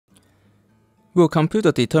We'll compute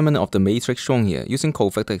the determinant of the matrix shown here using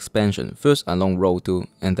cofactor expansion, first along row 2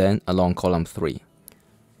 and then along column 3.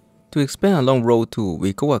 To expand along row 2,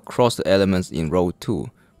 we go across the elements in row 2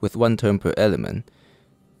 with one term per element.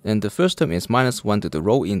 And the first term is minus 1 to the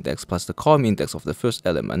row index plus the column index of the first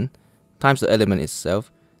element times the element itself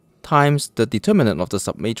times the determinant of the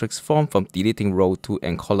submatrix formed from deleting row 2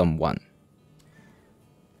 and column 1.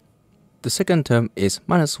 The second term is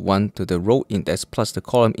minus 1 to the row index plus the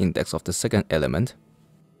column index of the second element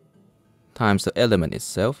times the element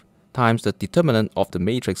itself times the determinant of the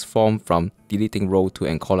matrix formed from deleting row 2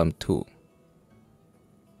 and column 2.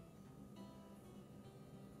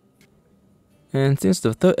 And since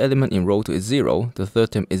the third element in row 2 is 0, the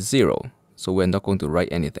third term is 0, so we're not going to write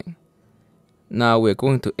anything. Now we're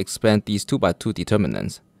going to expand these 2 by 2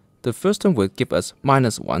 determinants. The first term will give us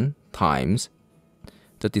minus 1 times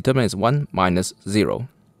the determinant is 1 minus 0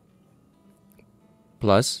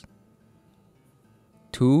 plus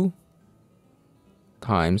 2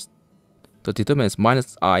 times the determinant is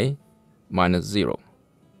minus I minus 0.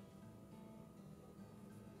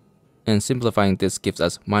 And simplifying this gives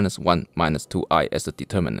us minus 1 minus 2i as the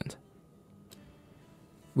determinant.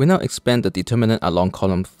 We now expand the determinant along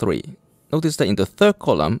column 3. Notice that in the third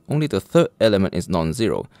column, only the third element is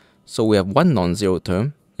non-zero. So we have one non-zero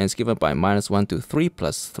term, and it's given by minus 1 to 3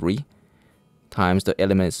 plus 3 times the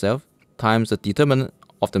element itself times the determinant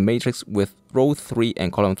of the matrix with row 3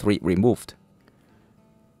 and column 3 removed.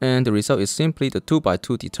 And the result is simply the 2 by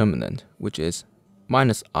 2 determinant, which is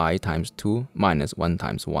minus I times 2 minus 1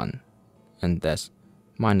 times 1. And that's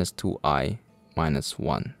minus 2i minus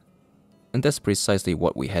 1. And that's precisely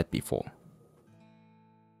what we had before.